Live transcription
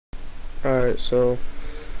Alright, so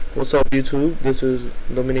what's up YouTube? This is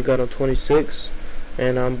Dominicano26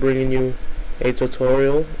 and I'm bringing you a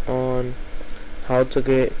tutorial on how to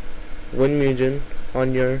get Mugen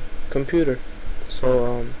on your computer.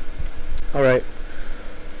 So alright,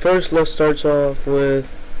 first let's start off with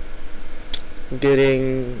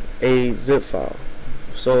getting a zip file.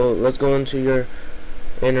 So let's go into your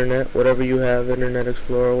internet, whatever you have, Internet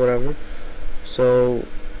Explorer, whatever. So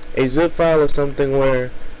a zip file is something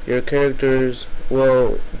where your characters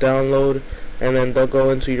will download and then they'll go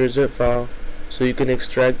into your zip file so you can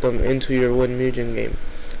extract them into your Mugen game.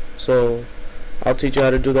 So I'll teach you how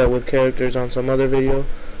to do that with characters on some other video,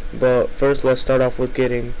 but first let's start off with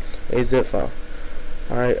getting a zip file.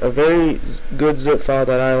 Alright, a very good zip file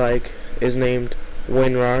that I like is named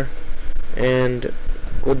WinRAR, and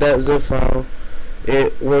with that zip file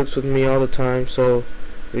it works with me all the time. So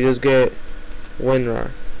you just get WinRAR,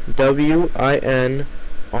 W-I-N-R-A-R,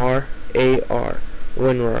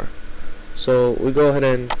 WinRAR. So we go ahead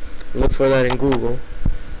and look for that in Google,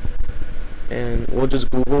 and we'll just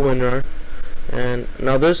Google WinRAR. And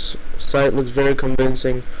now this site looks very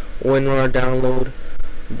convincing, WinRAR download,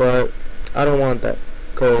 but I don't want that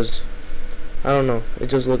because I don't know, it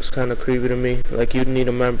just looks kind of creepy to me, like you'd need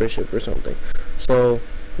a membership or something. So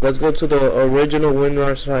let's go to the original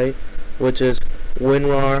WinRAR site, which is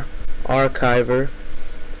WinRAR Archiver,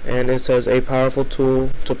 and it says a powerful tool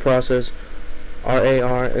to process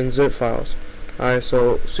RAR and zip files. Alright,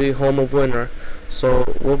 so see, home of WinRAR. So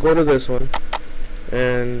we'll go to this one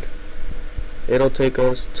and it'll take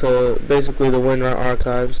us to basically the WinRAR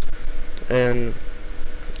archives, and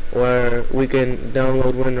where we can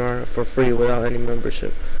download WinRAR for free without any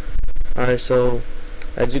membership. Alright, so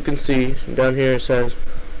as you can see down here it says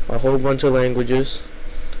a whole bunch of languages,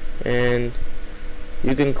 and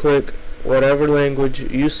you can click whatever language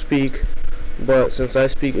you speak, but since I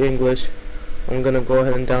speak English, I'm gonna go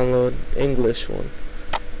ahead and download English one.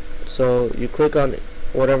 So you click on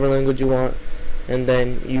whatever language you want and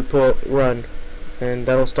then you put run, and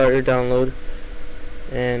that'll start your download,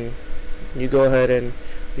 and you go ahead and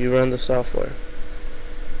you run the software.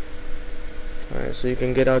 Alright, so you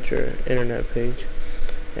can get out your internet page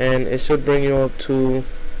and it should bring you up to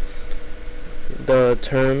the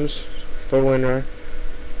terms for WinRAR,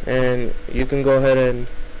 and you can go ahead and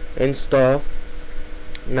install.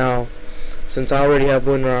 Now since I already have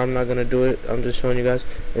WinRAR, I'm not gonna do it, I'm just showing you guys.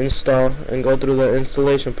 Install and go through the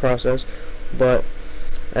installation process, but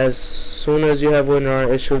as soon as you have WinRAR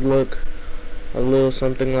it should look a little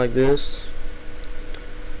something like this.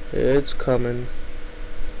 It's coming.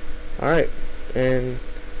 Alright, and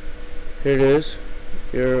here it is,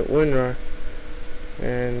 your WinRAR,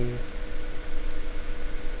 and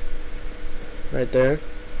right there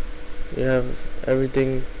you have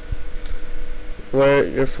everything where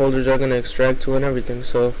your folders are gonna extract to and everything.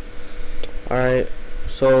 So alright,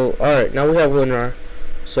 now we have WinRAR,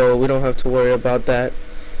 so we don't have to worry about that.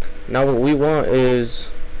 Now what we want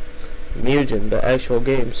is Mugen, the actual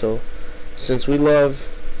game. So since we love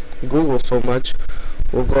Google so much,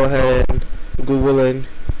 we'll go ahead and Google in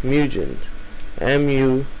Mugen,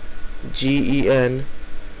 M-U-G-E-N,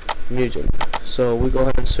 Mugen. So we go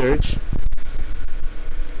ahead and search,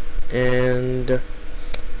 and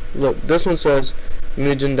look, this one says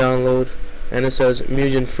Mugen download and it says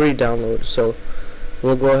Mugen free download, so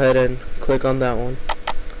we'll go ahead and click on that one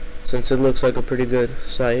since it looks like a pretty good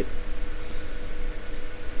site,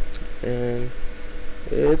 and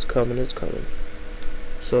it's coming.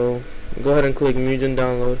 So go ahead and click Mugen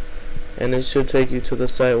download and it should take you to the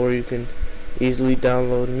site where you can easily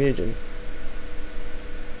download Mugen.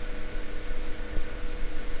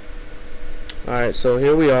 Alright, so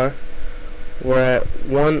here we are. We're at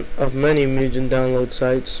one of many Mugen download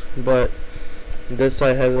sites, but this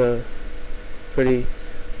site has a pretty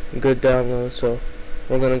good download, so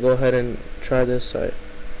we're gonna go ahead and try this site.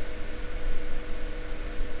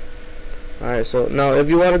 Alright, so now if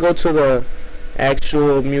you want to go to the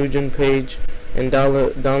actual Mugen page and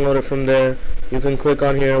download it from there, you can click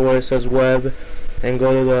on here where it says web and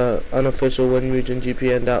go to the unofficial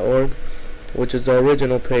winmugengpn.org, which is the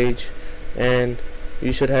original page, and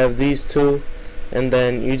you should have these two, and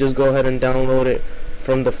then you just go ahead and download it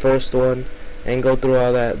from the first one and go through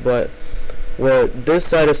all that. But what this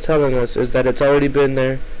site is telling us is that it's already been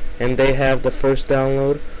there and they have the first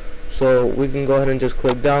download, so we can go ahead and just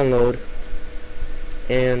click download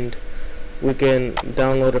and we can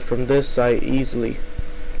download it from this site easily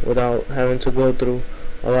without having to go through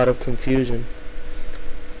a lot of confusion.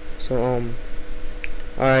 So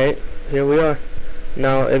alright, here we are.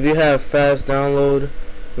 Now if you have fast download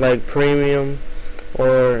like premium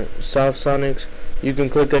or Soft Sonics, you can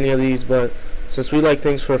click any of these, but since we like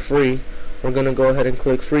things for free, we're gonna go ahead and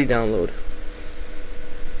click free download.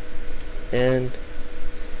 And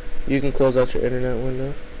you can close out your internet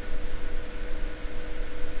window,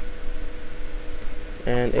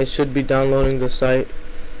 and it should be downloading the site.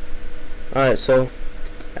 Alright, so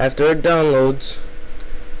after it downloads,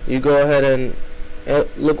 you go ahead and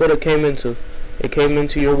look what it came into. It came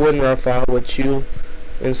into your WinRAR file, which you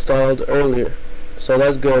installed earlier. So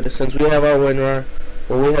that's good. Since we have our WinRAR,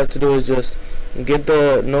 what we have to do is just get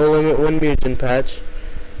the No Limit WinMugen patch,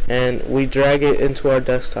 and we drag it into our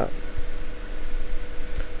desktop.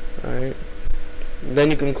 Alright. Then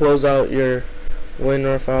you can close out your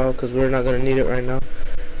WinRAR file because we're not going to need it right now.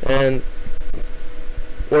 And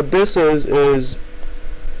what this is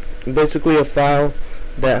basically a file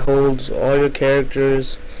that holds all your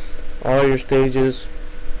characters, all your stages,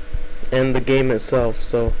 and the game itself.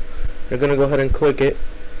 So you're gonna go ahead and click it,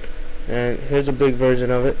 and here's a big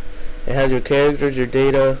version of it. It has your characters, your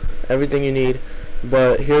data, everything you need.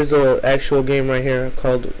 But here's the actual game right here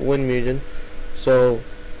called WinMugen. So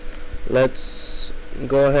let's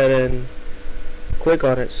go ahead and click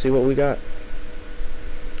on it, see what we got.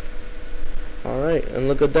 Alright, and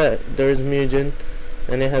look at that. There's Mugen,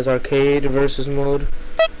 and it has arcade, versus mode,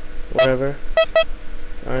 whatever.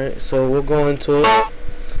 Alright, so we'll go into it.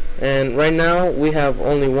 And right now we have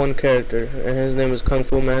only one character, and his name is Kung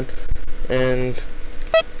Fu Man. And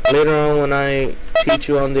later on, when I teach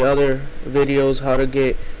you on the other videos how to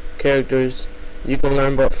get characters, you can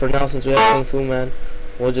learn. But for now, since we have Kung Fu Man,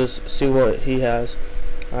 we'll just see what he has.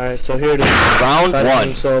 Alright, so here it is. Round one.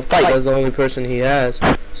 Himself, that's the only person he has.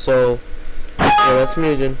 So yeah, that's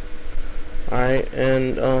Mugen. Alright,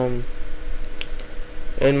 and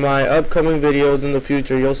in my upcoming videos in the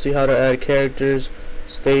future, you'll see how to add characters,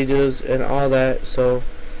 stages, and all that. So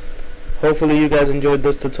hopefully you guys enjoyed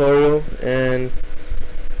this tutorial, and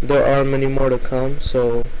there are many more to come.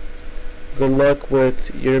 So good luck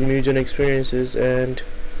with your Mugen experiences, and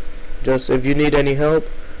just if you need any help,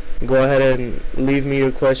 go ahead and leave me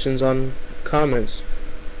your questions on comments.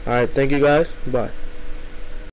 Alright, thank you guys. Bye.